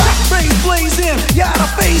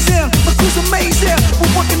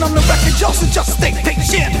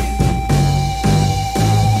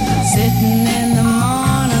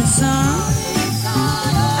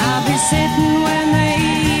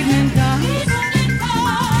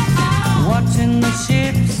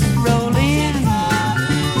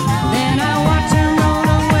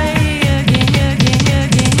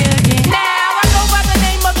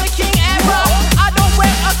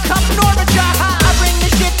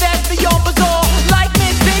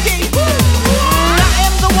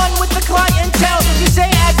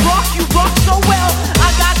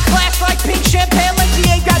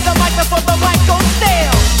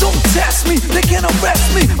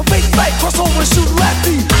a shoot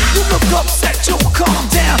lefty. You look upset, you calm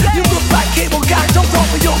down. You look like cable guy, don't fall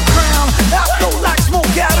for your crown. I flow like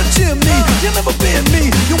smoke out a chimney. You never been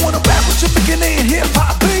me. You wanna rap with your beginning hip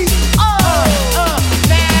hop beat?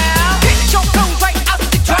 Now get your clothes right out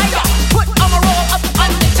the dryer. Put on a roll up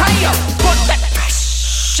on the tire. Put that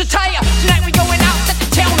crash tire. Tonight we going out, set the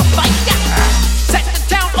town on fire. Set the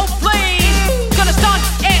town ablaze. Gonna stun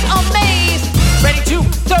and amaze. Ready to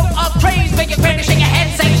throw a praise. Make it ready, shake your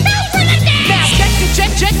head, say no for the day. Now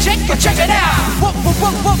check it out.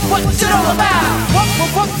 What's it all about?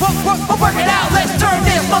 Work it out. Let's turn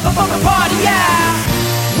this motherfucker party.